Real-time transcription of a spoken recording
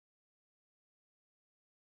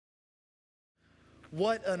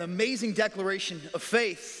What an amazing declaration of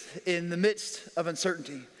faith in the midst of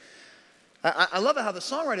uncertainty. I love how the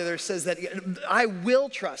songwriter there says that I will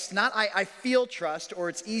trust, not I feel trust or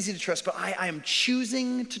it's easy to trust, but I am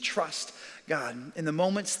choosing to trust God in the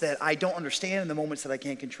moments that I don't understand, in the moments that I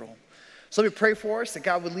can't control. So let me pray for us that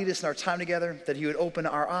God would lead us in our time together, that he would open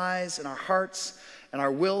our eyes and our hearts and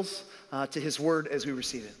our wills to his word as we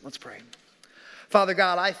receive it. Let's pray. Father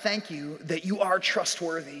God, I thank you that you are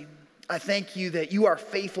trustworthy. I thank you that you are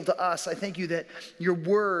faithful to us. I thank you that your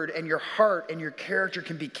word and your heart and your character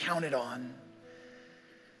can be counted on.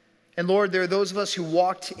 And Lord, there are those of us who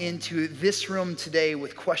walked into this room today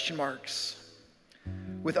with question marks,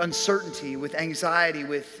 with uncertainty, with anxiety,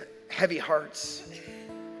 with heavy hearts.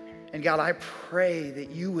 And God, I pray that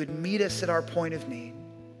you would meet us at our point of need,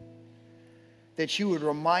 that you would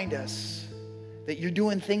remind us that you're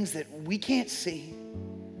doing things that we can't see,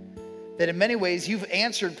 that in many ways you've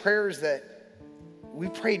answered prayers that we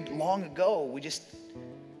prayed long ago. We just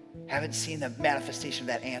haven't seen the manifestation of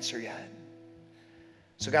that answer yet.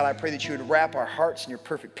 So God, I pray that you would wrap our hearts in your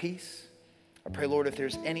perfect peace. I pray, Lord, if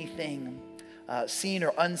there's anything seen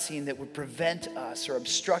or unseen that would prevent us or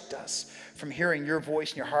obstruct us from hearing your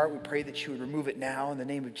voice in your heart, we pray that you would remove it now in the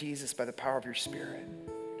name of Jesus by the power of your Spirit.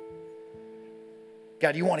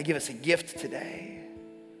 God, you want to give us a gift today,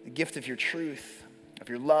 the gift of your truth, of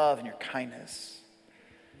your love and your kindness.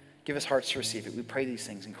 Give us hearts to receive it. We pray these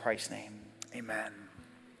things in Christ's name. Amen.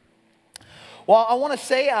 Well, I want to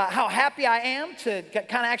say how happy I am to kind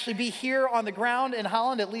of actually be here on the ground in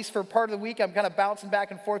Holland, at least for part of the week. I'm kind of bouncing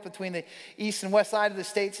back and forth between the east and west side of the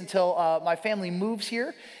states until my family moves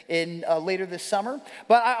here in later this summer.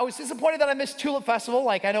 But I was disappointed that I missed Tulip Festival.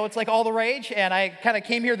 Like, I know it's like all the rage, and I kind of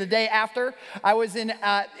came here the day after. I was in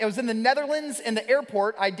the Netherlands in the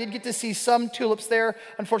airport. I did get to see some tulips there.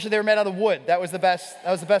 Unfortunately, they were made out of wood. That was the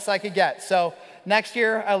best I could get. So next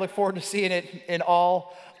year, I look forward to seeing it in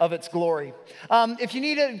all of its glory. If you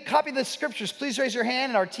need a copy of the scriptures, please raise your hand,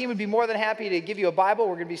 and our team would be more than happy to give you a Bible.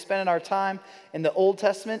 We're going to be spending our time in the Old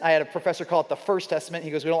Testament. I had a professor call it the First Testament. He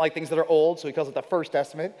goes, we don't like things that are old, so he calls it the First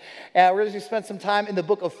Testament. We're going to spend some time in the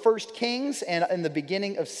book of First Kings and in the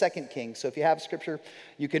beginning of Second Kings. So if you have scripture,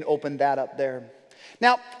 you can open that up there.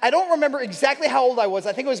 Now, I don't remember exactly how old I was.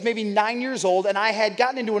 I think I was maybe 9 years old, and I had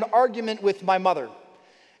gotten into an argument with my mother.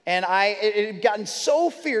 And it had gotten so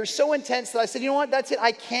fierce, so intense that I said, you know what, that's it.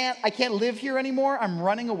 I can't live here anymore. I'm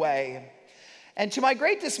running away. And to my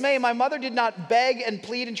great dismay, my mother did not beg and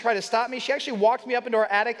plead and try to stop me. She actually walked me up into our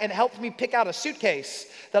attic and helped me pick out a suitcase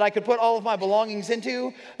that I could put all of my belongings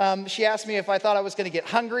into. She asked me if I thought I was going to get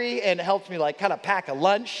hungry and helped me kind of pack a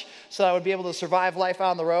lunch so I would be able to survive life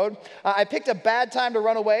on the road. I picked a bad time to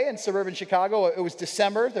run away in suburban Chicago. It was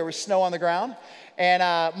December. There was snow on the ground. And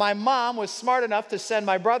my mom was smart enough to send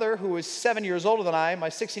my brother, who was 7 years older than I, my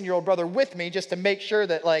 16-year-old brother, with me just to make sure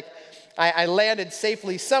that I landed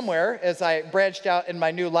safely somewhere as I branched out in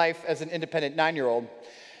my new life as an independent 9-year-old.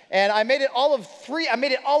 And I made it all of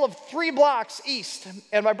three blocks east.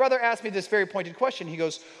 And my brother asked me this very pointed question. He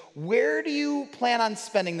goes, where do you plan on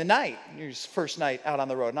spending the night? Your first night out on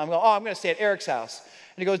the road. And I'm going, I'm going to stay at Eric's house.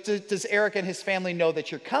 And he goes, does Eric and his family know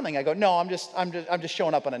that you're coming? I go, no, I'm just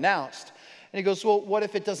showing up unannounced. And he goes, well, what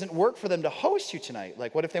if it doesn't work for them to host you tonight?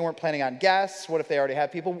 Like, what if they weren't planning on guests? What if they already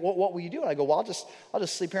have people? What will you do? And I go, well, I'll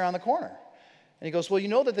just sleep here on the corner. And he goes, well, you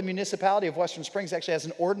know that the municipality of Western Springs actually has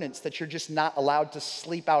an ordinance that you're just not allowed to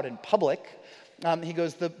sleep out in public. He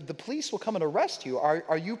goes, the police will come and arrest you.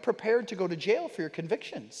 Are you prepared to go to jail for your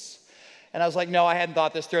convictions? And I was like, no, I hadn't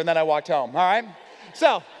thought this through. And then I walked home, all right?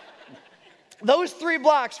 So those 3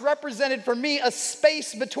 blocks represented for me a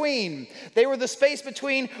space between. They were the space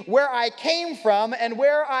between where I came from and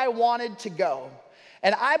where I wanted to go.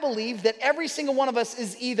 And I believe that every single one of us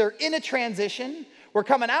is either in a transition, we're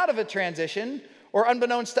coming out of a transition, or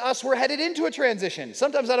unbeknownst to us, we're headed into a transition.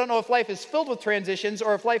 Sometimes I don't know if life is filled with transitions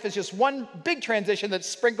or if life is just one big transition that's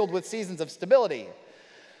sprinkled with seasons of stability.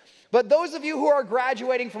 But those of you who are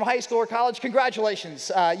graduating from high school or college, congratulations.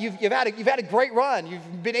 You've had a great run.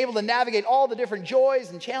 You've been able to navigate all the different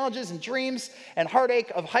joys and challenges and dreams and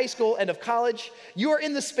heartache of high school and of college. You are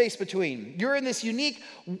in the space between. You're in this unique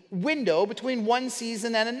window between one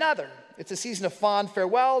season and another. It's a season of fond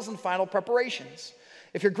farewells and final preparations.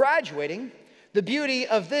 If you're graduating, the beauty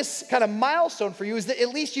of this kind of milestone for you is that at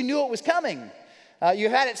least you knew it was coming.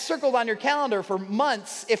 You had it circled on your calendar for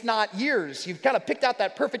months, if not years. You've kind of picked out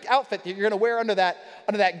that perfect outfit that you're going to wear under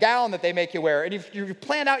that gown that they make you wear. And you've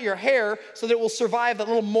planned out your hair so that it will survive that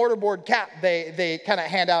little mortarboard cap they kind of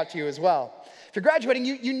hand out to you as well. If you're graduating,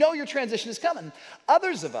 you know your transition is coming.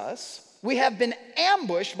 Others of us, we have been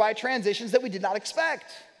ambushed by transitions that we did not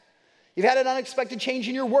expect. You've had an unexpected change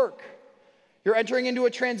in your work. You're entering into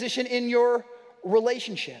a transition in your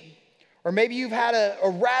relationship. Or maybe you've had a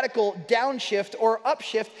radical downshift or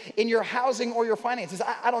upshift in your housing or your finances.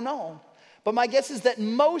 I don't know. But my guess is that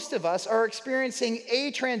most of us are experiencing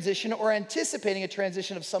a transition or anticipating a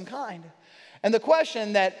transition of some kind. And the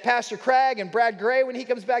question that Pastor Craig and Brad Gray, when he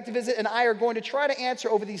comes back to visit, and I are going to try to answer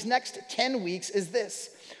over these next 10 weeks is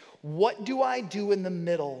this: what do I do in the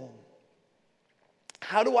middle?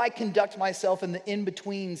 How do I conduct myself in the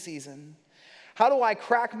in-between season? How do I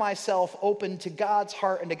crack myself open to God's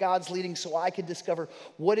heart and to God's leading so I can discover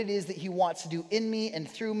what it is that he wants to do in me and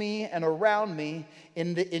through me and around me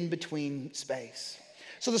in the in-between space?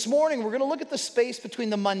 So this morning, we're going to look at the space between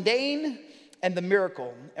the mundane and the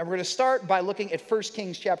miracle. And we're going to start by looking at 1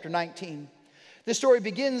 Kings chapter 19. This story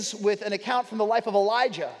begins with an account from the life of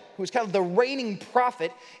Elijah, who was kind of the reigning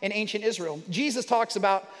prophet in ancient Israel. Jesus talks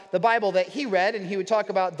about the Bible that he read, and he would talk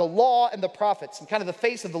about the law and the prophets. And kind of the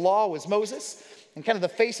face of the law was Moses, and kind of the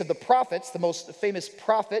face of the prophets, the most famous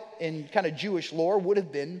prophet in kind of Jewish lore would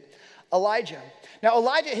have been Elijah. Now,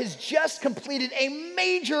 Elijah has just completed a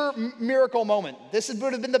major miracle moment. This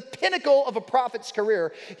would have been the pinnacle of a prophet's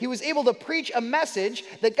career. He was able to preach a message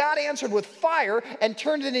that God answered with fire and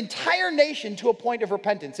turned an entire nation to a point of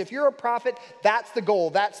repentance. If you're a prophet, that's the goal,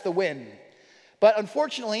 that's the win. But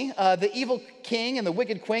unfortunately, the evil king and the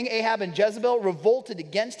wicked queen, Ahab and Jezebel, revolted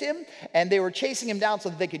against him, and they were chasing him down so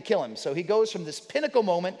that they could kill him. So he goes from this pinnacle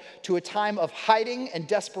moment to a time of hiding and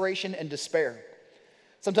desperation and despair.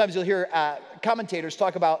 Sometimes you'll hear commentators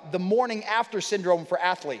talk about the morning after syndrome for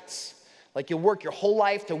athletes. Like you'll work your whole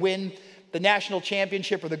life to win the national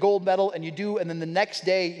championship or the gold medal, and you do, and then the next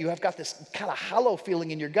day you have got this kind of hollow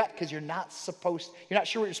feeling in your gut because you're not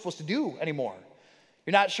sure what you're supposed to do anymore.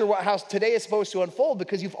 You're not sure how today is supposed to unfold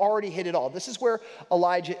because you've already hit it all. This is where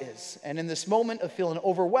Elijah is. And in this moment of feeling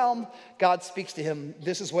overwhelmed, God speaks to him.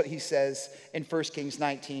 This is what he says in 1 Kings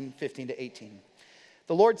 19, 15 to 18.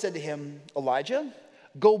 The Lord said to him, Elijah,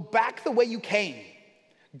 go back the way you came.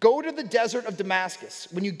 Go to the desert of Damascus.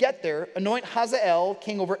 When you get there, anoint Hazael,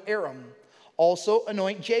 king over Aram. Also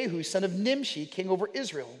anoint Jehu, son of Nimshi, king over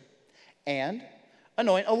Israel. And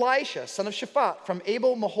anoint Elisha, son of Shaphat, from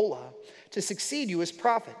Abel-Meholah, to succeed you as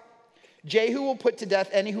prophet. Jehu will put to death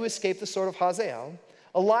any who escape the sword of Hazael.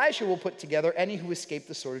 Elisha will put together any who escape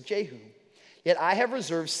the sword of Jehu. Yet I have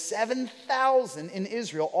reserved 7,000 in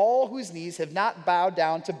Israel, all whose knees have not bowed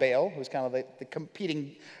down to Baal, who's kind of the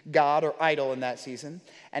competing god or idol in that season,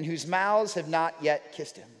 and whose mouths have not yet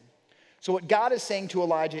kissed him. So what God is saying to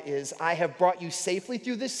Elijah is, I have brought you safely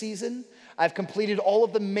through this season. I've completed all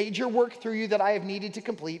of the major work through you that I have needed to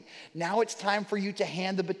complete. Now it's time for you to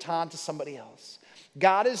hand the baton to somebody else.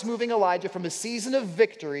 God is moving Elijah from a season of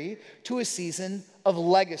victory to a season of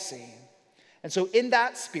legacy. And so in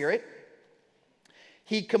that spirit,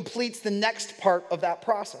 he completes the next part of that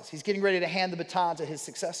process. He's getting ready to hand the baton to his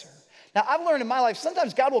successor. Now, I've learned in my life,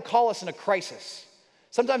 sometimes God will call us in a crisis.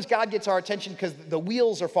 Sometimes God gets our attention because the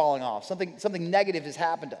wheels are falling off. Something negative has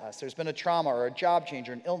happened to us. There's been a trauma or a job change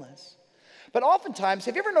or an illness. But oftentimes,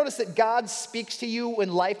 have you ever noticed that God speaks to you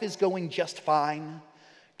when life is going just fine?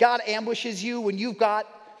 God ambushes you when you've got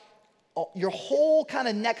your whole kind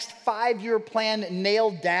of next 5-year plan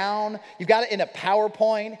nailed down. You've got it in a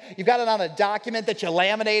PowerPoint. You've got it on a document that you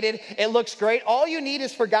laminated. It looks great. All you need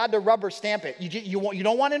is for God to rubber stamp it. You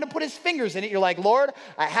don't want him to put his fingers in it. You're like, Lord,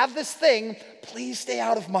 I have this thing. Please stay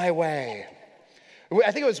out of my way.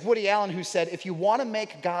 I think it was Woody Allen who said, if you want to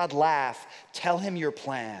make God laugh, tell him your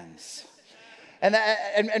plans.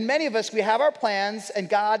 And many of us, we have our plans, and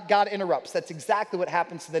God interrupts. That's exactly what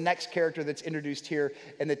happens to the next character that's introduced here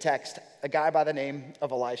in the text, a guy by the name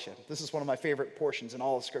of Elisha. This is one of my favorite portions in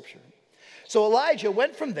all of Scripture. So Elijah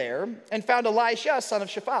went from there and found Elisha, son of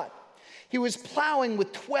Shaphat. He was plowing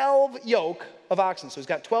with 12 yoke of oxen. So he's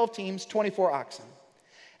got 12 teams, 24 oxen.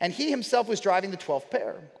 And he himself was driving the 12th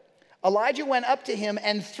pair. Elijah went up to him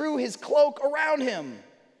and threw his cloak around him.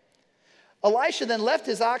 Elisha then left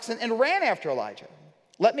his oxen and ran after Elijah.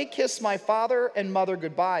 Let me kiss my father and mother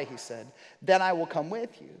goodbye, he said. Then I will come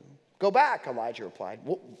with you. Go back, Elijah replied.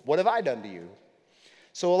 What have I done to you?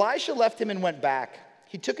 So Elisha left him and went back.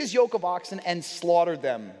 He took his yoke of oxen and slaughtered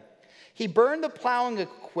them. He burned the plowing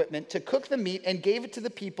equipment to cook the meat and gave it to the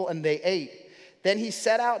people, and they ate. Then he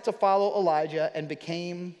set out to follow Elijah and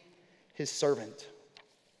became his servant.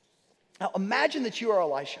 Now imagine that you are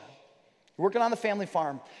Elisha. You're working on the family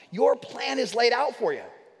farm. Your plan is laid out for you.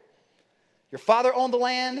 Your father owned the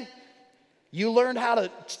land. You learned how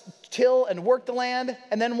to till and work the land.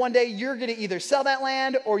 And then one day you're going to either sell that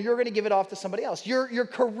land or you're going to give it off to somebody else. Your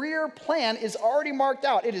career plan is already marked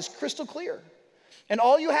out. It is crystal clear. And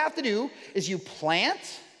all you have to do is you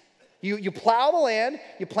plant, you plow the land,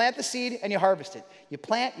 you plant the seed, and you harvest it. You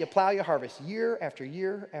plant, you plow, you harvest, year after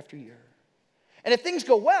year after year. And if things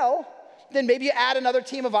go well, then maybe you add another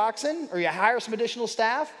team of oxen or you hire some additional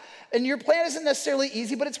staff. And your plan isn't necessarily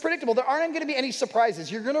easy, but it's predictable. There aren't going to be any surprises.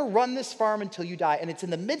 You're going to run this farm until you die. And it's in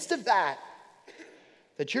the midst of that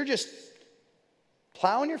you're just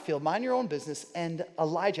plowing your field, mind your own business, and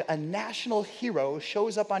Elijah, a national hero,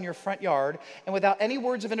 shows up on your front yard and without any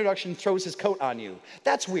words of introduction throws his coat on you.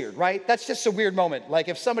 That's weird, right? That's just a weird moment. Like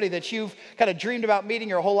if somebody that you've kind of dreamed about meeting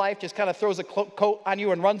your whole life just kind of throws a coat on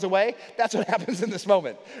you and runs away, that's what happens in this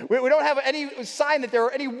moment. We don't have any sign that there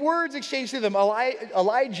are any words exchanged through them.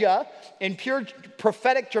 Elijah, in pure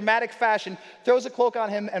prophetic, dramatic fashion, throws a cloak on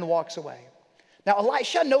him and walks away. Now,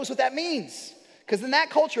 Elisha knows what that means. Because in that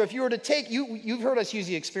culture, if you were to take, you've heard us use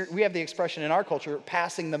we have the expression in our culture,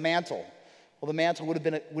 passing the mantle. Well, the mantle would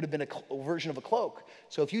have been a version of a cloak.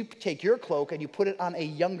 So if you take your cloak and you put it on a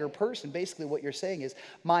younger person, basically what you're saying is,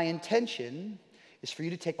 my intention is for you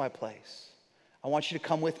to take my place. I want you to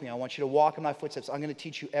come with me. I want you to walk in my footsteps. I'm going to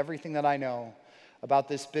teach you everything that I know about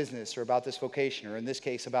this business or about this vocation, or in this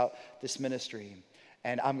case, about this ministry.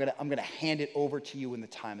 And I'm going to hand it over to you when the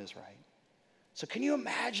time is right. So can you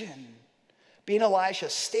imagine being Elisha,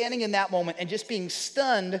 standing in that moment and just being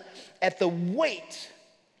stunned at the weight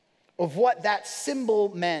of what that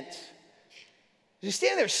symbol meant? He's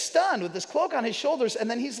standing there stunned with this cloak on his shoulders, and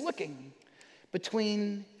then he's looking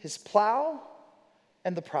between his plow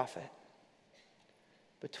and the prophet,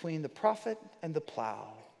 between the prophet and the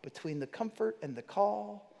plow, between the comfort and the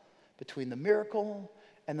call, between the miracle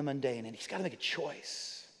and the mundane, and he's got to make a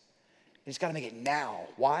choice. He's got to make it now.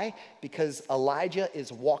 Why? Because Elijah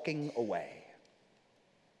is walking away.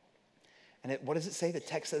 And what does it say? The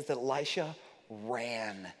text says that Elisha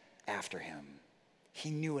ran after him. He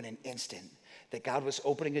knew in an instant that God was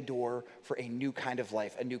opening a door for a new kind of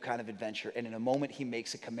life, a new kind of adventure. And in a moment, he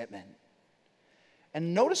makes a commitment.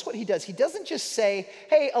 And notice what he does. He doesn't just say,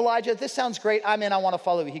 hey, Elijah, this sounds great. I'm in. I want to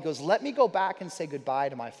follow you. He goes, let me go back and say goodbye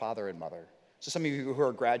to my father and mother. So some of you who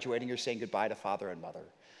are graduating, you're saying goodbye to father and mother.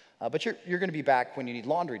 But you're going to be back when you need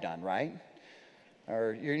laundry done, right?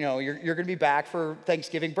 Or you're going to be back for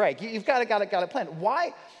Thanksgiving break. You've got to plan.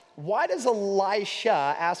 Why does Elisha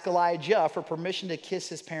ask Elijah for permission to kiss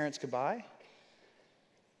his parents goodbye?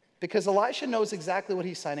 Because Elisha knows exactly what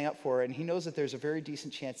he's signing up for, and he knows that there's a very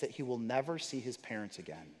decent chance that he will never see his parents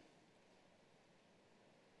again.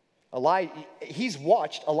 He's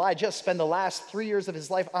watched Elijah spend the last 3 years of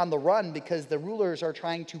his life on the run because the rulers are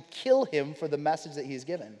trying to kill him for the message that he's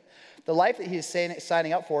given. The life that he is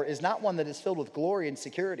signing up for is not one that is filled with glory and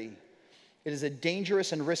security. It is a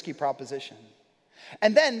dangerous and risky proposition.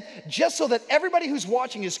 And then, just so that everybody who's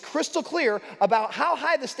watching is crystal clear about how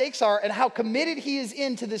high the stakes are and how committed he is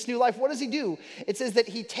into this new life, what does he do? It says that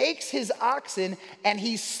he takes his oxen and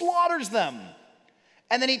he slaughters them.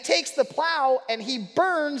 And then he takes the plow and he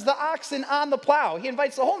burns the oxen on the plow. He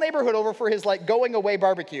invites the whole neighborhood over for his going away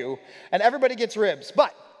barbecue, and everybody gets ribs.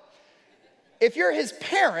 But if you're his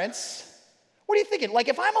parents, what are you thinking?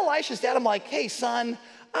 If I'm Elisha's dad, I'm like, hey, son,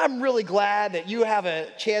 I'm really glad that you have a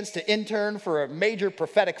chance to intern for a major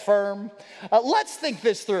prophetic firm. Let's think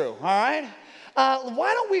this through, all right?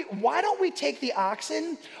 Why don't we take the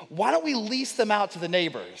oxen? Why don't we lease them out to the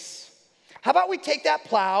neighbors? How about we take that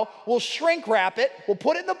plow, we'll shrink wrap it, we'll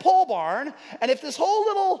put it in the pole barn, and if this whole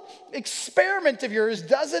little experiment of yours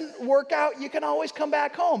doesn't work out, you can always come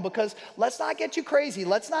back home, because let's not get too crazy.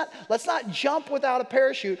 Let's not jump without a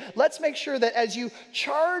parachute. Let's make sure that as you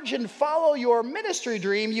charge and follow your ministry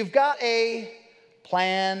dream, you've got a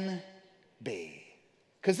plan B.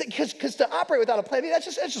 Because to operate without a plan B, that's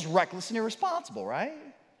just reckless and irresponsible, right?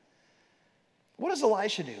 What does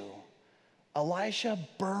Elisha do? Elisha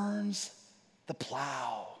burns the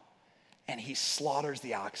plow, and he slaughters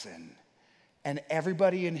the oxen. And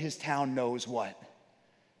everybody in his town knows what?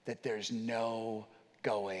 That there's no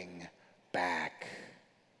going back.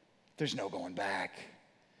 There's no going back.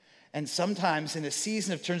 And sometimes in a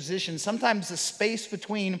season of transition, sometimes the space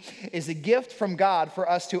between is a gift from God for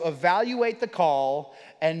us to evaluate the call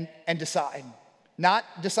and decide. Not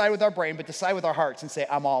decide with our brain, but decide with our hearts and say,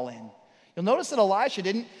 I'm all in. You'll notice that Elisha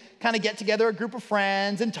didn't kind of get together a group of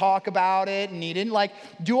friends and talk about it, and he didn't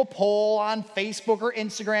do a poll on Facebook or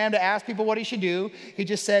Instagram to ask people what he should do. He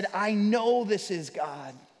just said, I know this is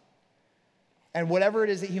God. And whatever it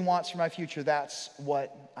is that he wants for my future, that's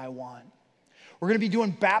what I want. We're going to be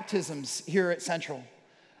doing baptisms here at Central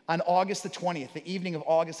on August the 20th, the evening of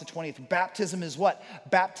August the 20th. Baptism is what?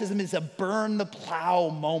 Baptism is a burn the plow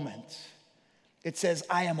moment. It says,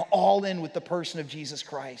 I am all in with the person of Jesus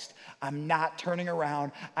Christ. I'm not turning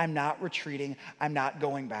around. I'm not retreating. I'm not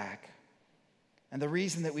going back. And the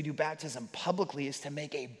reason that we do baptism publicly is to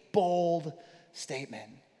make a bold statement.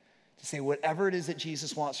 To say whatever it is that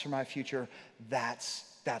Jesus wants for my future, that's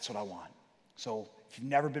what I want. So if you've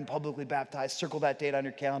never been publicly baptized, circle that date on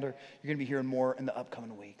your calendar. You're going to be hearing more in the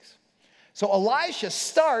upcoming weeks. So Elisha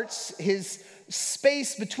starts his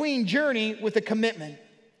space between journey with a commitment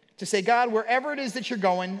to say, God, wherever it is that you're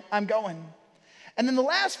going, I'm going. And then the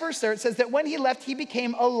last verse there, it says that when he left, he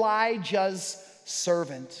became Elijah's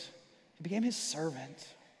servant. He became his servant.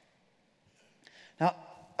 Now,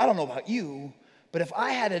 I don't know about you, but if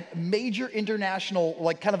I had a major international,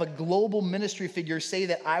 like kind of a global ministry figure say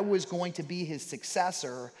that I was going to be his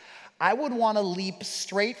successor, I would want to leap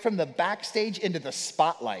straight from the backstage into the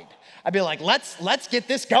spotlight. I'd be like, let's get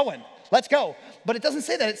this going. Let's go. But it doesn't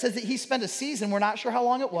say that. It says that he spent a season. We're not sure how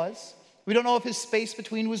long it was. We don't know if his space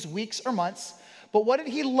between was weeks or months. But what did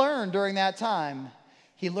he learn during that time?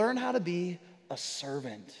 He learned how to be a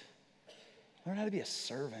servant. Learn how to be a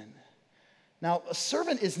servant. Now, a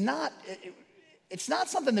servant is not, it's not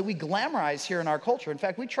something that we glamorize here in our culture. In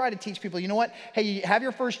fact, we try to teach people, you know what? Hey, you have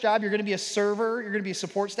your first job, you're going to be a server, you're going to be a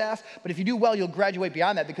support staff, but if you do well, you'll graduate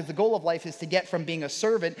beyond that because the goal of life is to get from being a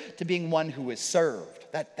servant to being one who is served.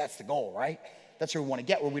 That's the goal, right? That's where we want to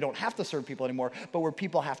get, where we don't have to serve people anymore, but where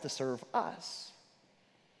people have to serve us.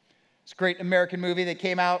 It's a great American movie that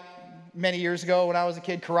came out many years ago when I was a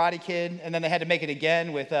kid, Karate Kid, and then they had to make it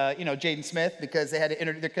again with, Jaden Smith because they had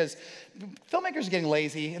to because filmmakers are getting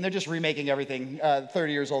lazy and they're just remaking everything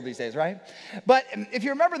 30 years old these days, right? But if you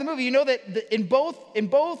remember the movie, you know that in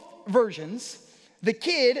both versions, the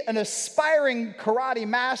kid, an aspiring karate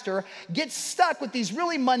master, gets stuck with these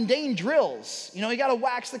really mundane drills. You know, you got to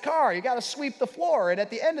wax the car, you got to sweep the floor. And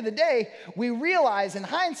at the end of the day, we realize in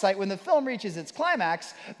hindsight, when the film reaches its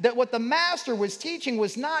climax, that what the master was teaching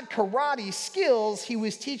was not karate skills, he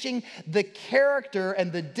was teaching the character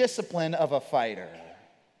and the discipline of a fighter.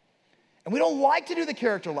 And we don't like to do the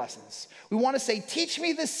character lessons. We want to say, teach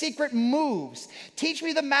me the secret moves. Teach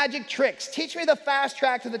me the magic tricks. Teach me the fast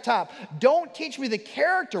track to the top. Don't teach me the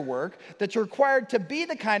character work that's required to be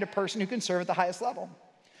the kind of person who can serve at the highest level.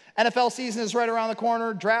 NFL season is right around the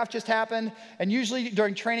corner. Draft just happened. And usually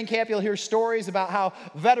during training camp, you'll hear stories about how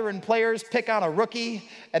veteran players pick on a rookie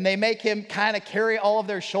and they make him kind of carry all of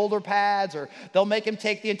their shoulder pads, or they'll make him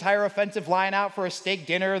take the entire offensive line out for a steak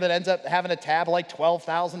dinner that ends up having a tab of like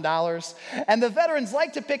 $12,000. And the veterans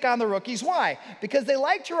like to pick on the rookies. Why? Because they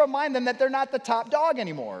like to remind them that they're not the top dog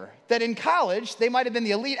anymore. That in college, they might have been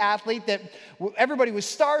the elite athlete that everybody was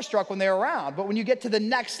starstruck when they were around. But when you get to the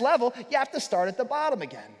next level, you have to start at the bottom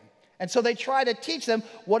again. And so they try to teach them,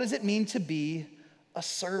 what does it mean to be a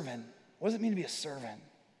servant? What does it mean to be a servant?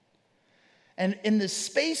 And in the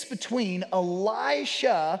space between,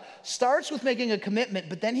 Elisha starts with making a commitment,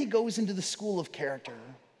 but then he goes into the school of character.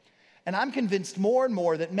 And I'm convinced more and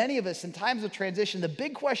more that many of us in times of transition, the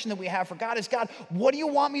big question that we have for God is, God, what do you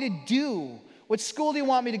want me to do? What school do you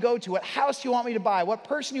want me to go to? What house do you want me to buy? What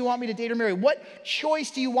person do you want me to date or marry? What choice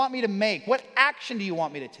do you want me to make? What action do you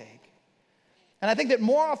want me to take? And I think that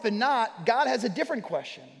more often than not, God has a different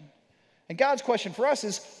question. And God's question for us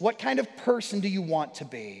is, what kind of person do you want to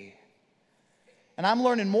be? And I'm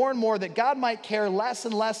learning more and more that God might care less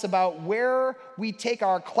and less about where we take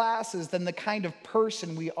our classes than the kind of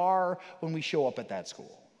person we are when we show up at that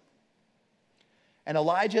school. And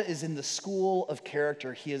Elijah is in the school of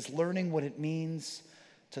character. He is learning what it means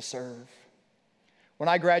to serve. When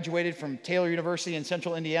I graduated from Taylor University in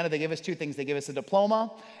Central Indiana, they gave us two things. They gave us a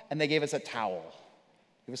diploma and they gave us a towel.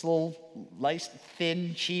 It was a little nice,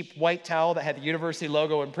 thin, cheap white towel that had the university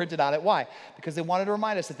logo imprinted on it. Why? Because they wanted to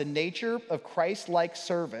remind us that the nature of Christ-like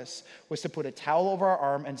service was to put a towel over our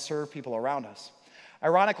arm and serve people around us.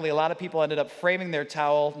 Ironically, a lot of people ended up framing their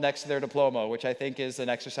towel next to their diploma, which I think is an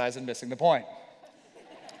exercise in missing the point.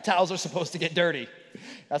 Towels are supposed to get dirty.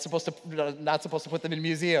 Not supposed to put them in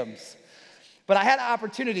museums. But I had an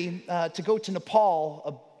opportunity to go to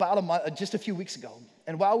Nepal just a few weeks ago.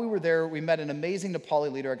 And while we were there, we met an amazing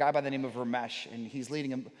Nepali leader, a guy by the name of Ramesh, and he's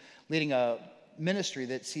leading a ministry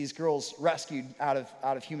that sees girls rescued out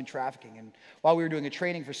of human trafficking. And while we were doing a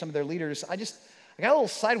training for some of their leaders, I got a little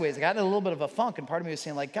sideways. I got in a little bit of a funk, and part of me was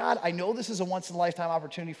saying, like, God, I know this is a once-in-a-lifetime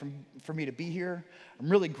opportunity for me to be here. I'm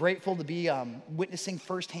really grateful to be witnessing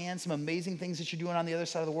firsthand some amazing things that you're doing on the other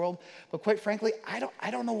side of the world. But quite frankly, I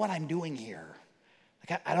don't know what I'm doing here.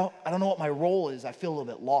 Like, I don't know what my role is. I feel a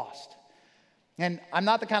little bit lost. And I'm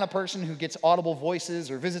not the kind of person who gets audible voices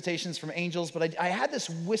or visitations from angels, but I had this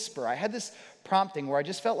whisper. I had this prompting where I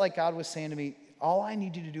just felt like God was saying to me, all I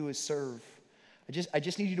need you to do is serve. I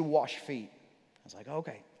just need you to wash feet. I was like,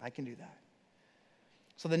 okay, I can do that.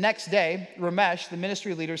 So the next day, Ramesh, the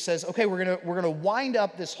ministry leader, says, okay, we're gonna wind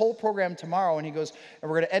up this whole program tomorrow. And he goes,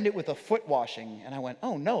 and we're gonna end it with a foot washing. And I went,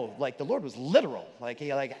 oh no, like the Lord was literal.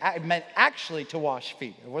 I meant actually to wash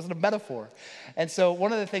feet. It wasn't a metaphor. And so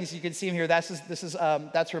one of the things you can see him here, that's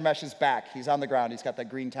Ramesh's back. He's on the ground. He's got that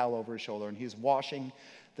green towel over his shoulder, and he's washing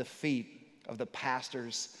the feet of the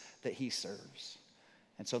pastors that he serves.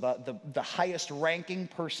 And so the highest ranking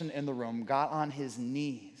person in the room got on his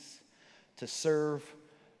knees to serve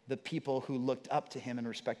the people who looked up to him and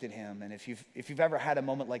respected him. And if you've ever had a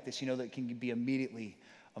moment like this, you know that it can be immediately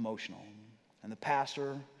emotional. And the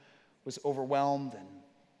pastor was overwhelmed, and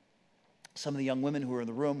some of the young women who were in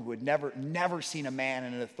the room who had never seen a man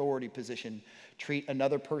in an authority position treat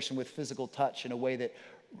another person with physical touch in a way that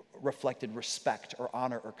reflected respect or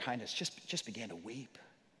honor or kindness just began to weep.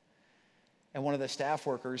 And one of the staff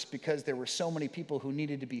workers, because there were so many people who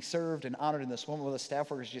needed to be served and honored in this moment, one of the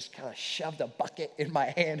staff workers just kind of shoved a bucket in my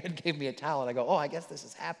hand and gave me a towel. And I go, oh, I guess this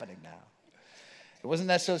is happening now. It wasn't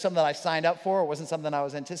necessarily something that I signed up for. It wasn't something I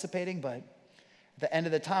was anticipating. But at the end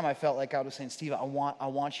of the time, I felt like God was saying, Steve, I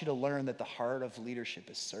want you to learn that the heart of leadership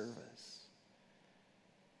is service.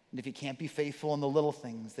 And if you can't be faithful in the little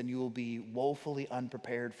things, then you will be woefully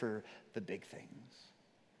unprepared for the big things.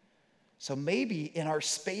 So maybe in our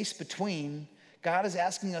space between, God is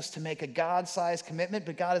asking us to make a God-sized commitment,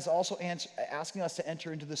 but God is also asking us to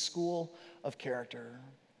enter into the school of character.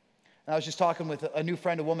 And I was just talking with a new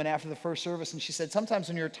friend, a woman, after the first service, and she said, sometimes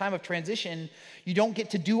when you're in a time of transition, you don't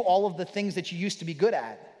get to do all of the things that you used to be good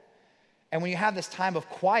at. And when you have this time of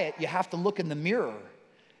quiet, you have to look in the mirror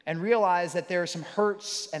and realize that there are some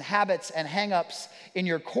hurts and habits and hang-ups in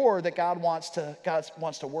your core that God wants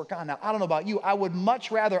to work on. Now, I don't know about you. I would much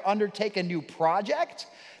rather undertake a new project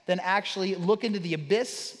than actually look into the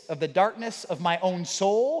abyss of the darkness of my own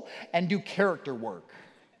soul and do character work.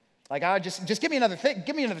 Like, I would just give me another thing,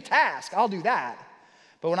 give me another task. I'll do that.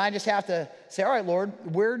 But when I just have to say, all right, Lord,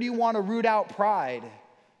 where do you want to root out pride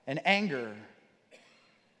and anger?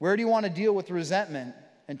 Where do you want to deal with resentment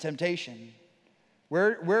and temptation?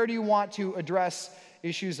 Where do you want to address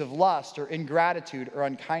issues of lust or ingratitude or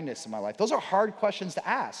unkindness in my life? Those are hard questions to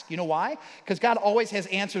ask. You know why? Because God always has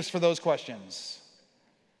answers for those questions.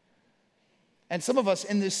 And some of us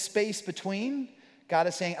in this space between, God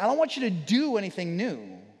is saying, I don't want you to do anything new.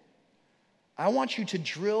 I want you to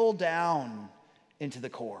drill down into the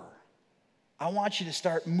core. I want you to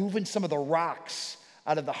start moving some of the rocks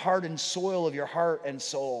out of the hardened soil of your heart and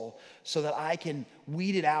soul so that I can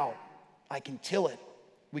weed it out. I can till it,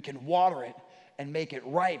 we can water it, and make it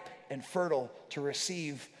ripe and fertile to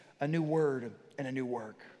receive a new word and a new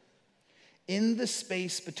work. In the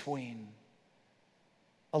space between,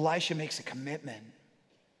 Elisha makes a commitment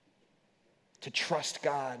to trust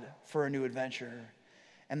God for a new adventure.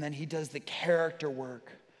 And then he does the character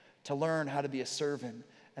work to learn how to be a servant.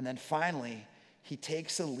 And then finally, he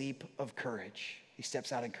takes a leap of courage. He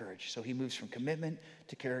steps out in courage. So he moves from commitment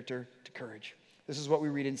to character to courage. This is what we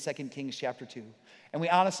read in 2 Kings chapter 2. And we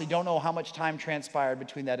honestly don't know how much time transpired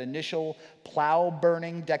between that initial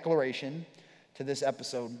plow-burning declaration to this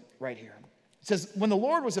episode right here. It says, when the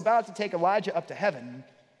Lord was about to take Elijah up to heaven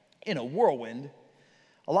in a whirlwind,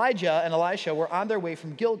 Elijah and Elisha were on their way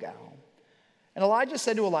from Gilgal. And Elijah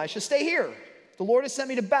said to Elisha, stay here. The Lord has sent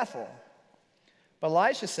me to Bethel. But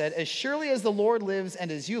Elisha said, as surely as the Lord lives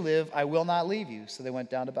and as you live, I will not leave you. So they went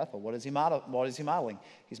down to Bethel. What is he modeling?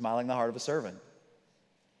 He's modeling the heart of a servant.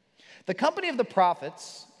 The company of the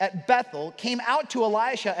prophets at Bethel came out to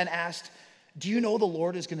Elisha and asked, do you know the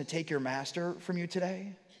Lord is going to take your master from you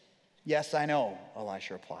today? Yes, I know,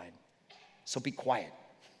 Elisha replied. So be quiet.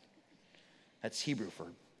 That's Hebrew for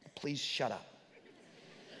please shut up.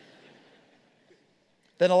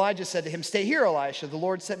 Then Elijah said to him, stay here, Elisha. The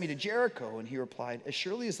Lord sent me to Jericho. And he replied, as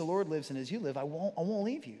surely as the Lord lives and as you live, I won't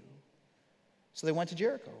leave you. So they went to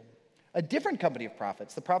Jericho. A different company of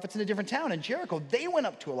prophets, the prophets in a different town in Jericho, they went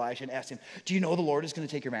up to Elijah and asked him, do you know the Lord is going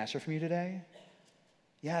to take your master from you today?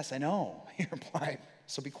 Yes, I know, he replied.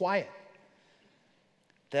 So be quiet.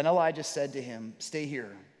 Then Elijah said to him, stay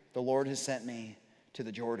here. The Lord has sent me to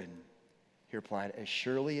the Jordan. He replied, as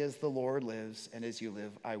surely as the Lord lives and as you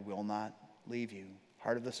live, I will not leave you.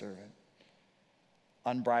 Heart of the servant.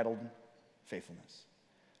 Unbridled faithfulness.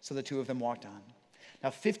 So the two of them walked on. Now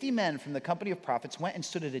 50 men from the company of prophets went and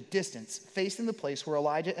stood at a distance, facing the place where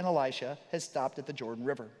Elijah and Elisha had stopped at the Jordan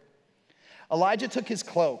River. Elijah took his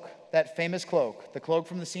cloak, that famous cloak, the cloak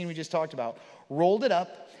from the scene we just talked about, rolled it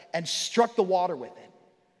up and struck the water with it.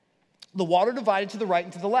 The water divided to the right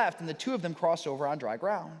and to the left, and the two of them crossed over on dry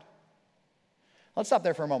ground. Let's stop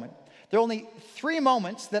there for a moment. There are only 3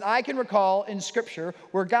 moments that I can recall in Scripture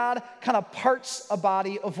where God kind of parts a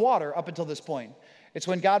body of water up until this point. It's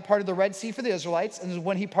when God parted the Red Sea for the Israelites, and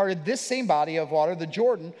when he parted this same body of water, the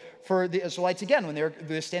Jordan, for the Israelites again, when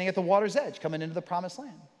they're standing at the water's edge, coming into the promised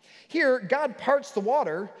land. Here, God parts the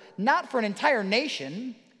water, not for an entire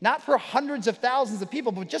nation, not for hundreds of thousands of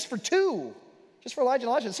people, but just for 2. Just for Elijah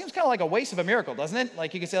and Elisha. It seems kind of like a waste of a miracle, doesn't it?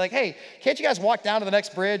 Like you can say like, hey, can't you guys walk down to the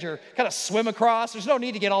next bridge or kind of swim across? There's no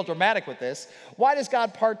need to get all dramatic with this. Why does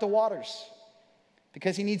God part the waters?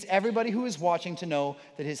 Because he needs everybody who is watching to know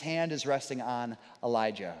that his hand is resting on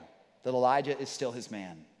Elijah, that Elijah is still his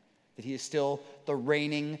man, that he is still the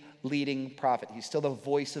reigning, leading prophet. He's still the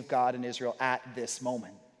voice of God in Israel at this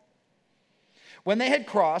moment. When they had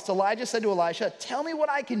crossed, Elijah said to Elisha, tell me what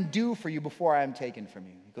I can do for you before I am taken from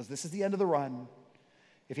you. He goes, this is the end of the run.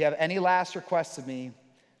 If you have any last requests of me,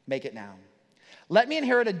 make it now. Let me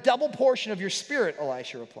inherit a double portion of your spirit,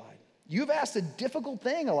 Elisha replied. You've asked a difficult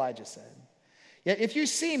thing, Elijah said. Yet if you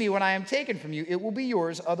see me when I am taken from you, it will be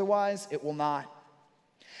yours. Otherwise, it will not.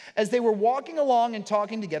 As they were walking along and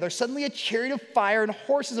talking together, suddenly a chariot of fire and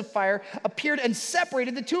horses of fire appeared and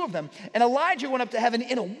separated the 2 of them. And Elijah went up to heaven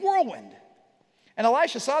in a whirlwind. And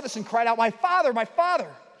Elisha saw this and cried out, my father,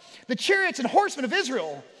 the chariots and horsemen of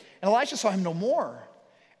Israel. And Elisha saw him no more.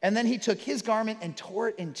 And then he took his garment and tore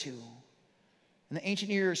it in 2. In the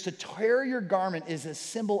ancient years, to tear your garment is a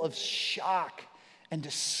symbol of shock and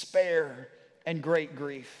despair and great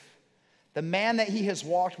grief. The man that he has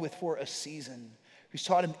walked with for a season, who's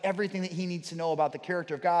taught him everything that he needs to know about the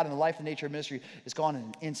character of God and the life and nature of ministry, is gone in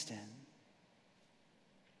an instant.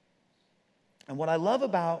 And what I love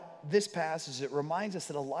about this passage is it reminds us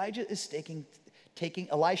that Elisha is taking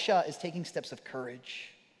steps of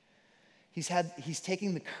courage. He's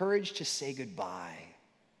taking the courage to say goodbye.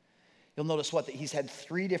 You'll notice that he's had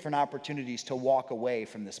 3 different opportunities to walk away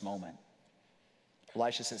from this moment.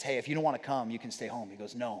 Elisha says, hey, if you don't want to come, you can stay home. He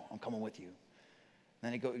goes, no, I'm coming with you.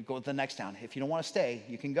 And then he go to the next town. If you don't want to stay,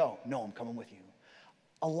 you can go. No, I'm coming with you.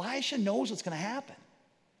 Elisha knows what's going to happen.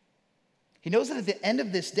 He knows that at the end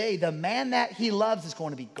of this day, the man that he loves is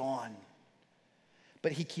going to be gone.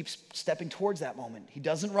 But he keeps stepping towards that moment. He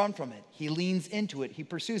doesn't run from it. He leans into it. He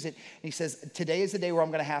pursues it. And he says, today is the day where I'm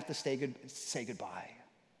going to have to say goodbye.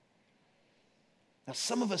 Now,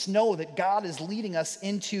 some of us know that God is leading us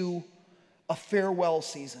into a farewell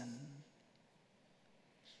season.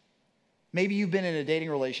 Maybe you've been in a dating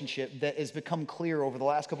relationship that has become clear over the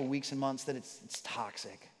last couple weeks and months that it's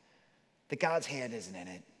toxic, that God's hand isn't in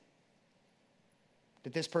it,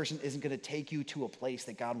 that this person isn't going to take you to a place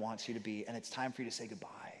that God wants you to be, and it's time for you to say goodbye.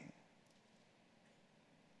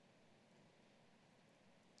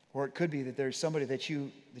 Or it could be that there's somebody that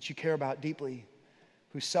you care about deeply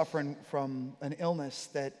who's suffering from an illness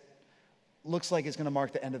that looks like it's going to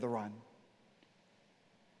mark the end of the run.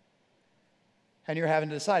 And you're having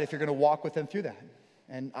to decide if you're going to walk with them through that.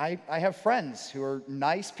 And I have friends who are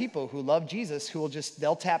nice people who love Jesus who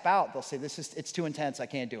they'll tap out. They'll say, it's too intense, I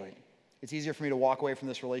can't do it. It's easier for me to walk away from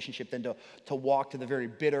this relationship than to walk to the very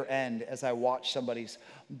bitter end as I watch somebody's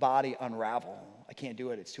body unravel. I can't do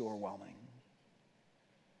it, it's too overwhelming.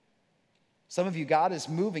 Some of you, God is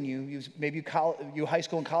moving you, maybe you high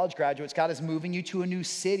school and college graduates, God is moving you to a new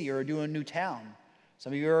city or to a new town.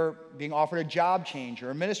 Some of you are being offered a job change or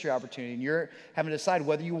a ministry opportunity, and you're having to decide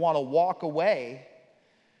whether you want to walk away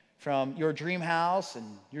from your dream house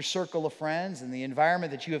and your circle of friends and the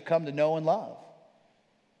environment that you have come to know and love.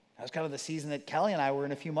 That was kind of the season that Kelly and I were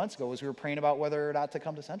in a few months ago as we were praying about whether or not to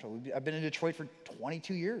come to Central. I've been in Detroit for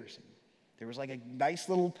 22 years. There was like a nice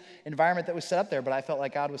little environment that was set up there, but I felt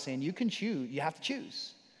like God was saying, you can choose. You have to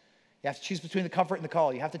choose. You have to choose between the comfort and the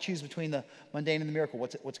call. You have to choose between the mundane and the miracle.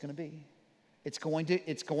 What's going to be? It's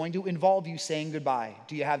going to involve you saying goodbye.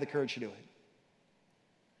 Do you have the courage to do it?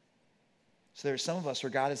 So there's some of us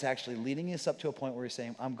where God is actually leading us up to a point where he's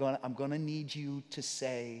saying, I'm going to need you to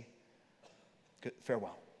say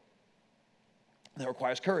farewell. And that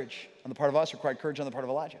requires courage on the part of us, required courage on the part of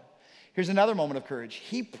Elijah. Here's another moment of courage.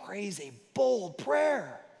 He prays a bold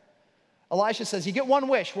prayer. Elisha says, you get one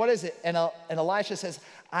wish. What is it? And Elisha says,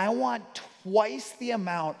 I want twice the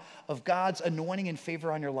amount of God's anointing and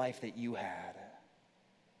favor on your life that you had.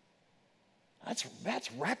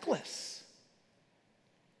 That's reckless.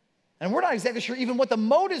 And we're not exactly sure even what the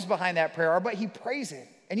motives behind that prayer are, but he prays it.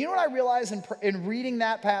 And you know what I realized in reading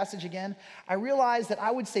that passage again? I realized that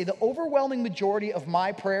I would say the overwhelming majority of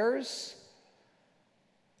my prayers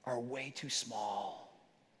are way too small.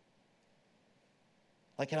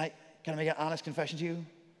 Like, can I make an honest confession to you?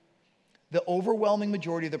 The overwhelming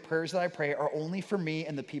majority of the prayers that I pray are only for me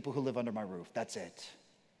and the people who live under my roof. That's it.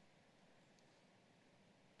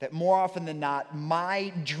 that more often than not,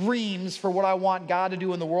 my dreams for what I want God to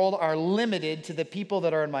do in the world are limited to the people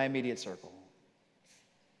that are in my immediate circle.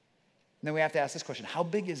 And then we have to ask this question: how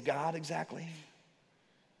big is God exactly?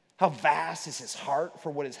 How vast is his heart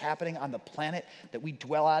for what is happening on the planet that we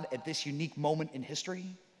dwell on at this unique moment in history?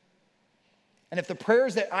 And if the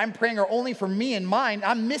prayers that I'm praying are only for me and mine,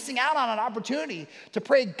 I'm missing out on an opportunity to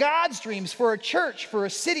pray God's dreams for a church, for a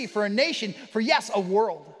city, for a nation, for, yes, a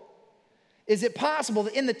world. Is it possible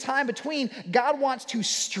that in the time between, God wants to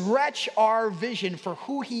stretch our vision for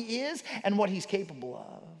who he is and what he's capable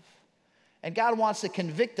of? And God wants to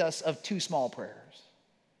convict us of two small prayers.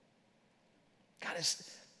 God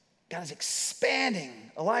is expanding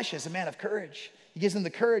Elisha as a man of courage. He gives him the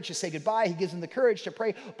courage to say goodbye. He gives him the courage to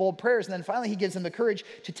pray bold prayers. And then finally, he gives him the courage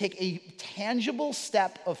to take a tangible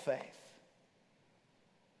step of faith.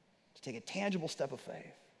 To take a tangible step of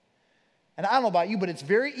faith. And I don't know about you, but it's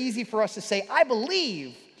very easy for us to say, I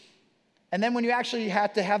believe. And then when you actually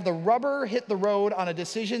have to have the rubber hit the road on a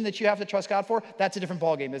decision that you have to trust God for, that's a different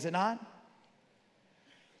ballgame, is it not?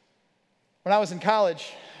 When I was in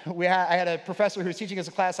college, I had a professor who was teaching us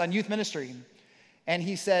a class on youth ministry. And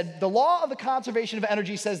he said, the law of the conservation of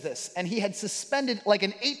energy says this. And he had suspended like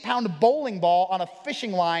an 8-pound bowling ball on a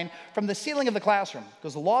fishing line from the ceiling of the classroom. He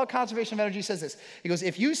goes, the law of conservation of energy says this. He goes,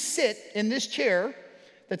 if you sit in this chair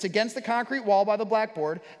that's against the concrete wall by the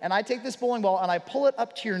blackboard, and I take this bowling ball and I pull it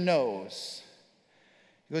up to your nose.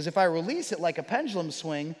 He goes, if I release it like a pendulum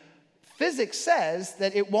swing, physics says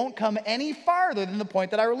that it won't come any farther than the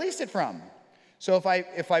point that I released it from. So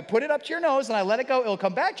if I put it up to your nose and I let it go, it'll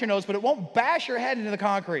come back to your nose, but it won't bash your head into the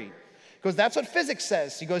concrete. He goes, that's what physics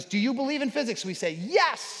says. He goes, do you believe in physics? We say,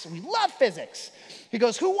 yes, we love physics. He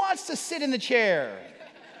goes, who wants to sit in the chair?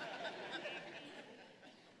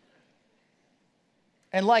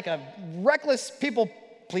 And like a reckless,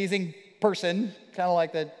 people-pleasing person, kind of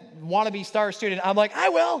like the wannabe star student, I'm like, I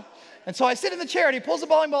will. And so I sit in the chair, and he pulls the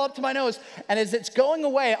bowling ball up to my nose, and as it's going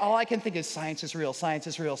away, all I can think is, science is real, science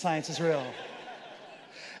is real, science is real.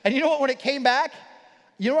 And you know what, when it came back,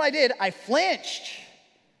 you know what I did? I flinched.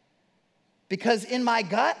 Because in my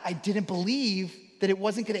gut, I didn't believe that it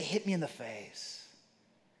wasn't going to hit me in the face.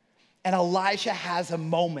 And Elijah has a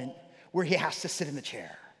moment where he has to sit in the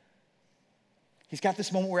chair. He's got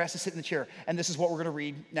this moment where he has to sit in the chair. And this is what we're going to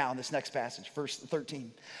read now in this next passage, verse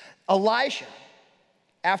 13. Elisha,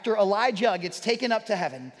 after Elijah gets taken up to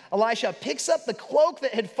heaven, Elisha picks up the cloak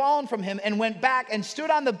that had fallen from him and went back and stood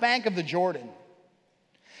on the bank of the Jordan.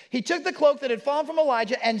 He took the cloak that had fallen from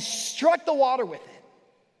Elijah and struck the water with it.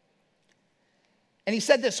 And he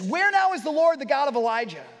said this, where now is the Lord, the God of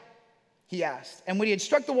Elijah? He asked. And when he had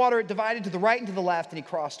struck the water, it divided to the right and to the left, and he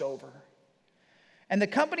crossed over. And the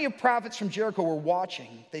company of prophets from Jericho were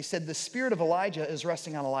watching. They said, the spirit of Elijah is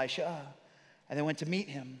resting on Elisha. And they went to meet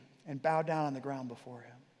him and bowed down on the ground before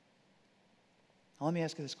him. Now let me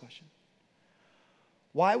ask you this question.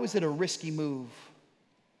 Why was it a risky move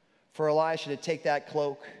for Elisha to take that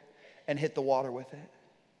cloak and hit the water with it?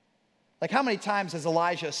 Like, how many times has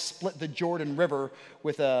Elijah split the Jordan River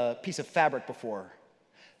with a piece of fabric before?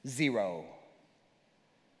 0.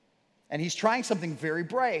 And he's trying something very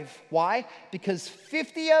brave. Why? Because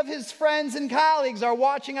 50 of his friends and colleagues are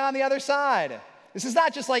watching on the other side. This is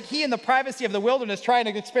not just like he in the privacy of the wilderness trying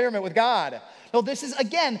to experiment with God. No, this is,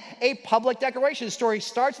 again, a public declaration. The story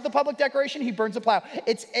starts with the public declaration. He burns the plow.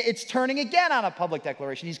 It's turning again on a public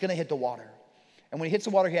declaration. He's going to hit the water. And when he hits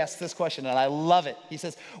the water, he asks this question, and I love it. He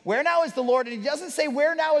says, where now is the Lord? And he doesn't say,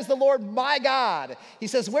 where now is the Lord my God? He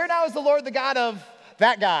says, where now is the Lord the God of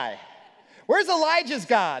that guy? Where's Elijah's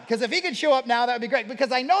God? Because if he could show up now, that would be great.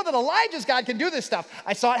 Because I know that Elijah's God can do this stuff.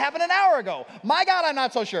 I saw it happen an hour ago. My God, I'm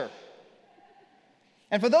not so sure.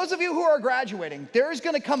 And for those of you who are graduating, there's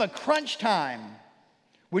going to come a crunch time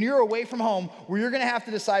when you're away from home where you're going to have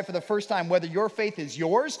to decide for the first time whether your faith is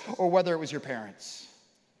yours or whether it was your parents.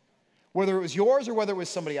 Whether it was yours or whether it was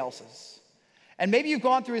somebody else's. And maybe you've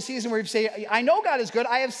gone through a season where you say, I know God is good.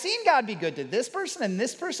 I have seen God be good to this person and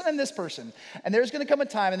this person and this person. And there's going to come a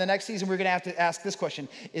time in the next season we're going to have to ask this question,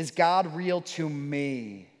 is God real to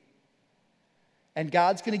me? And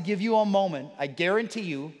God's going to give you a moment, I guarantee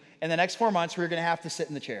you, in the next 4 months where you're going to have to sit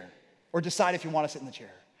in the chair or decide if you want to sit in the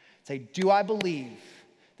chair. Say, do I believe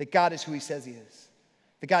that God is who he says he is?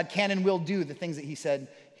 That God can and will do the things that he said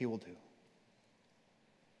he will do.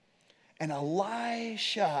 And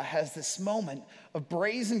Elisha has this moment of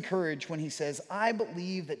brazen courage when he says, I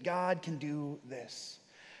believe that God can do this.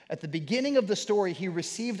 At the beginning of the story, he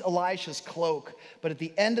received Elisha's cloak, but at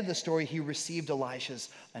the end of the story, he received Elisha's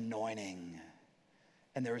anointing.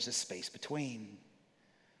 And there was a space between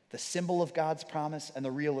the symbol of God's promise and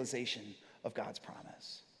the realization of God's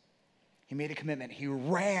promise. He made a commitment. He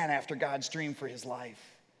ran after God's dream for his life.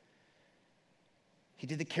 He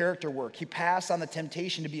did the character work. He passed on the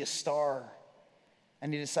temptation to be a star.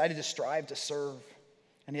 And he decided to strive to serve.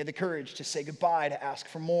 And he had the courage to say goodbye, to ask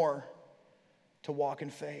for more, to walk in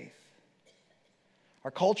faith.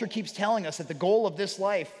 Our culture keeps telling us that the goal of this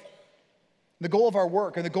life, the goal of our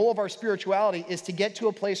work, or the goal of our spirituality is to get to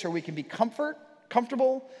a place where we can be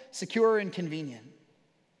comfortable, secure, and convenient.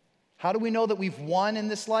 How do we know that we've won in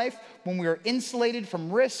this life? When we are insulated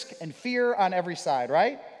from risk and fear on every side,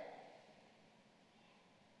 right?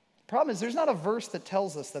 The problem is there's not a verse that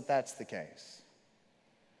tells us that that's the case.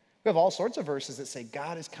 We have all sorts of verses that say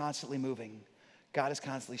God is constantly moving, God is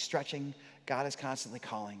constantly stretching, God is constantly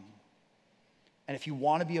calling. And if you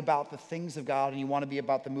want to be about the things of God and you want to be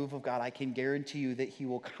about the move of God, I can guarantee you that he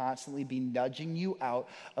will constantly be nudging you out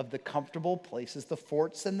of the comfortable places, the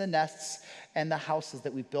forts and the nests and the houses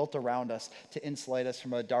that we've built around us to insulate us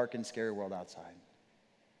from a dark and scary world outside.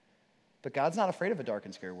 But God's not afraid of a dark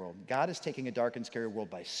and scary world. God is taking a dark and scary world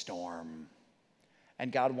by storm.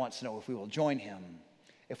 And God wants to know if we will join him,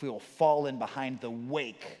 if we will fall in behind the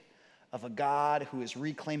wake of a God who is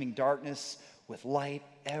reclaiming darkness with light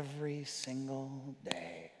every single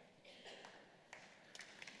day.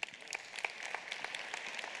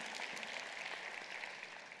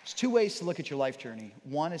 There's two ways to look at your life journey.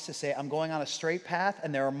 One is to say, I'm going on a straight path,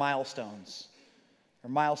 and there are milestones. There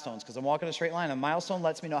are milestones, because I'm walking a straight line. A milestone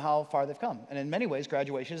lets me know how far they've come. And in many ways,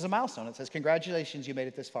 graduation is a milestone. It says, congratulations, you made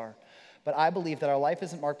it this far. But I believe that our life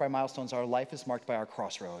isn't marked by milestones. Our life is marked by our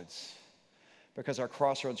crossroads, because our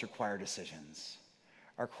crossroads require decisions.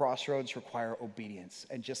 Our crossroads require obedience.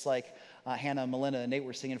 And just like Hannah, Melinda, and Nate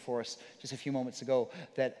were singing for us just a few moments ago,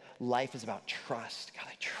 that life is about trust. God,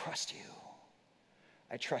 I trust you.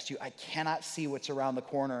 I trust you. I cannot see what's around the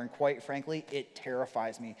corner, and quite frankly, it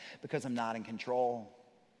terrifies me because I'm not in control.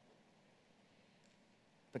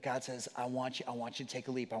 But God says, I want you to take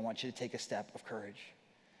a leap. I want you to take a step of courage.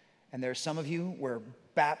 And there are some of you where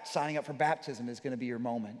signing up for baptism is going to be your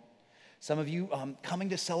moment. Some of you coming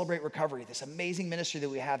to Celebrate Recovery, this amazing ministry that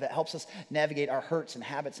we have that helps us navigate our hurts and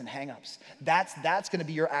habits and hang-ups. That's going to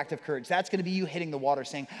be your act of courage. That's going to be you hitting the water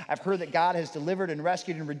saying, I've heard that God has delivered and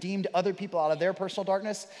rescued and redeemed other people out of their personal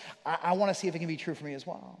darkness. I want to see if it can be true for me as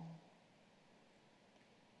well.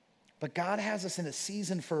 But God has us in a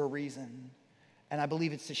season for a reason. And I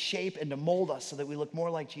believe it's to shape and to mold us so that we look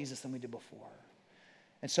more like Jesus than we did before.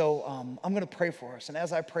 And so I'm going to pray for us. And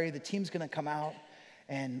as I pray, the team's going to come out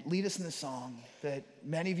and lead us in the song that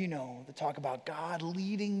many of you know that talk about God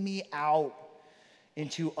leading me out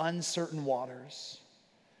into uncertain waters,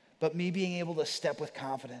 but me being able to step with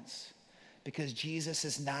confidence because Jesus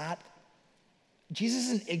isn't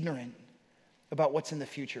ignorant about what's in the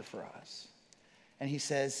future for us. And he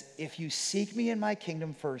says, if you seek me in my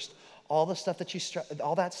kingdom first, all that stuff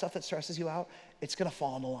that stresses you out, it's going to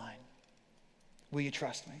fall in the line. Will you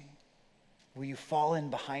trust me? Will you fall in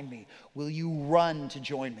behind me? Will you run to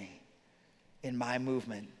join me in my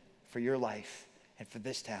movement for your life and for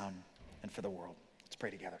this town and for the world? Let's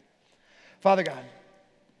pray together. Father God,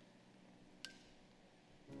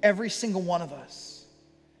 every single one of us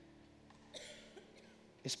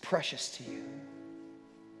is precious to you.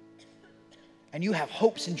 And you have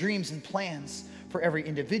hopes and dreams and plans for every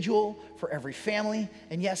individual, for every family,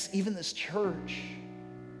 and yes, even this church.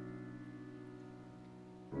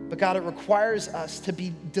 But God, it requires us to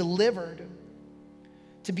be delivered,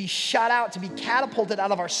 to be shot out, to be catapulted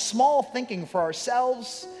out of our small thinking for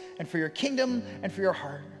ourselves and for your kingdom and for your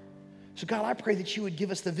heart. So God, I pray that you would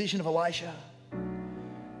give us the vision of Elijah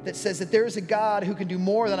that says that there is a God who can do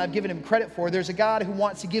more than I've given him credit for. There's a God who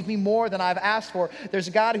wants to give me more than I've asked for. There's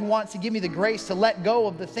a God who wants to give me the grace to let go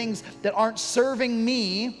of the things that aren't serving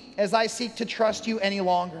me as I seek to trust you any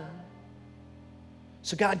longer.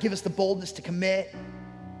 So God, give us the boldness to commit.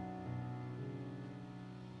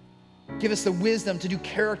 Give us the wisdom to do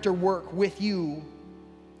character work with you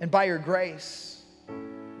and by your grace.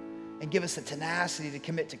 And give us the tenacity to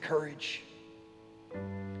commit to courage.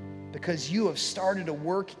 Because you have started a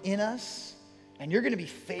work in us and you're going to be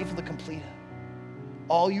faithful to complete it.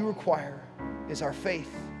 All you require is our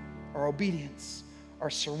faith, our obedience, our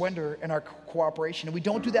surrender, and our cooperation. And we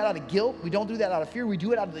don't do that out of guilt. We don't do that out of fear. We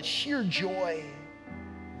do it out of the sheer joy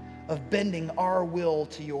of bending our will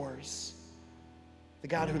to yours. The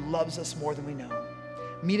God who loves us more than we know.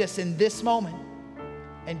 Meet us in this moment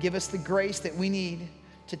and give us the grace that we need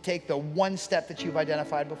to take the one step that you've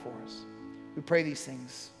identified before us. We pray these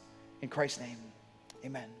things in Christ's name.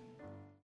 Amen.